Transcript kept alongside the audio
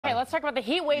let's talk about the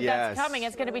heat wave that's coming.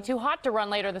 It's going to be too hot to run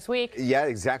later this week. Yeah,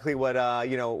 exactly what,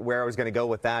 where I was going to go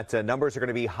with that. Numbers are going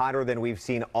to be hotter than we've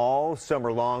seen all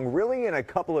summer long, really in a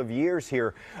couple of years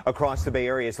here across the Bay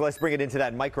Area. So let's bring it into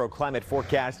that microclimate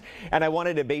forecast. And I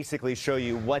wanted to basically show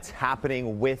you what's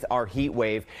happening with our heat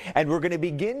wave. And we're going to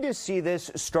begin to see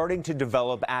this starting to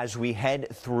develop as we head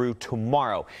through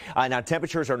tomorrow. Now,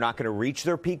 temperatures are not going to reach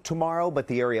their peak tomorrow, but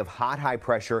the area of high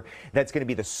pressure that's going to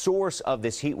be the source of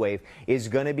this heat wave is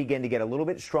going to begin to get a little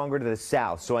bit stronger to the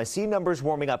south. So I see numbers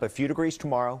warming up a few degrees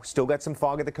tomorrow. Still got some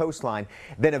fog at the coastline.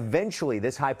 Then eventually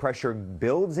this high pressure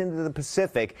builds into the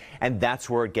Pacific, and that's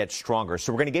where it gets stronger.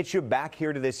 So we're going to get you back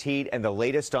here to this heat and the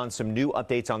latest on some new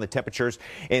updates on the temperatures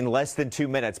in less than 2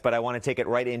 minutes. But I want to take it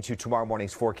right into tomorrow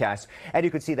morning's forecast. And you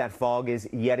can see that fog is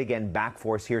yet again back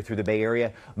for us here through the Bay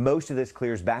Area. Most of this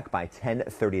clears back by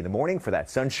 10:30 in the morning for that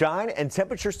sunshine and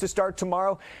temperatures to start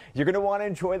tomorrow. You're going to want to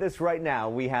enjoy this right now.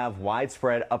 We have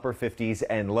widespread upper 50s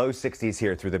and low 60s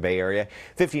here through the Bay Area.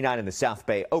 59 in the South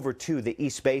Bay, over to the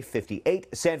East Bay, 58,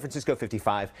 San Francisco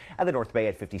 55, and the North Bay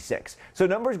at 56. So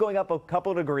numbers going up a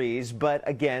couple degrees, but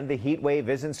again, the heat wave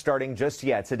isn't starting just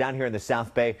yet. So down here in the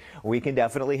South Bay, we can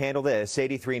definitely handle this.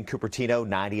 83 in Cupertino,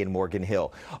 90 in Morgan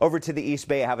Hill. Over to the East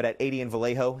Bay, I have it at 80 in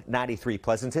Vallejo, 93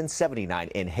 Pleasanton, 79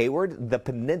 in Hayward. The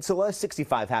Peninsula,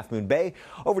 65 Half Moon Bay.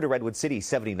 Over to Redwood City,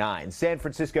 79. San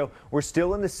Francisco, we're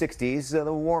still in the 60s,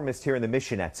 the warmest here in the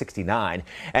Mission at 69.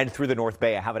 And through the North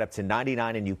Bay, I have it up to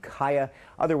 99 in Ukiah.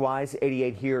 Otherwise,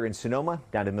 88 here in Sonoma,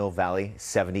 down to Mill Valley,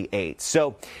 78.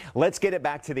 So let's get it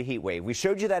back to the heat wave. We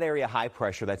showed you that area high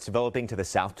pressure that's developing to the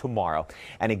south tomorrow.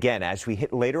 And again, as we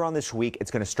hit later on this week, it's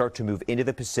going to start to move into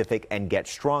the Pacific and get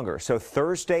stronger. So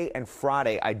Thursday and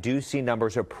Friday, I do see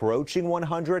numbers approaching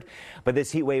 100, but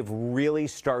this heat wave really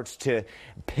starts to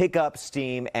pick up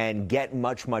steam and get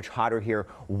much hotter here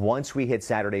once we hit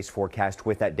Saturday's forecast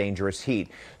with that dangerous heat.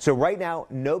 So right now,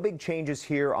 no big changes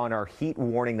here on our heat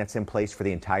warning that's in place for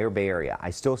the entire Bay Area. I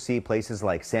still see places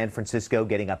like San Francisco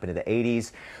getting up into the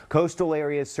 80s, coastal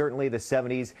areas certainly the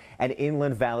 70s, and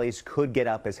inland valleys could get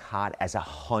up as hot as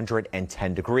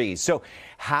 110 degrees. So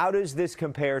how does this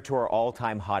compare to our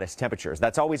all-time hottest temperatures?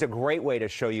 That's always a great way to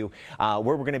show you where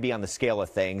we're going to be on the scale of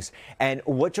things. And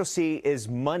what you'll see is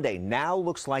Monday now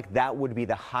looks like that would be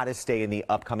the hottest day in the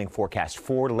upcoming forecast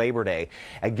for Labor Day.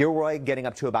 At Gilroy getting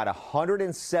up to about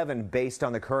 107 based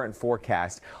on the current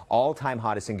forecast. All-time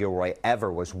hottest in Gilroy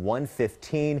ever was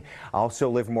 115. Also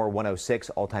Livermore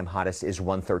 106. All-time hottest is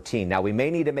 113. Now we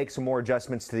may need to make some more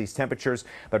adjustments to these temperatures,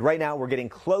 but right now we're getting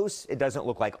close. It doesn't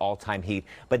look like all-time heat,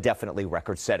 but definitely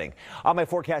record-setting. On my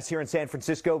forecast here in San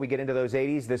Francisco, we get into those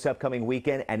 80s this upcoming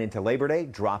weekend and into Labor Day.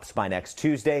 Drops by next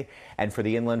Tuesday. And for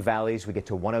the inland valleys, we get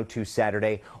to 102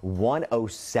 Saturday,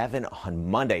 107 on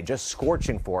Monday, just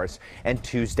scorching for us, and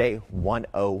Tuesday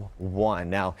 101.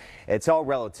 Now, it's all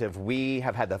relative. We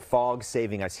have had the fog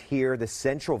saving us here. The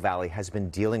Central Valley has been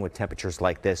dealing with temperatures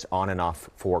like this on and off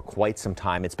for quite some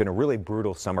time. It's been a really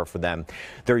brutal summer for them.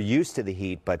 They're used to the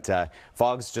heat, but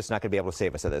fog's just not going to be able to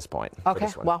save us at this point. Okay,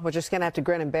 well, we're just going to have to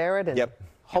grin and bear it and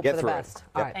hope for the best.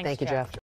 All right, thank you, Jeff.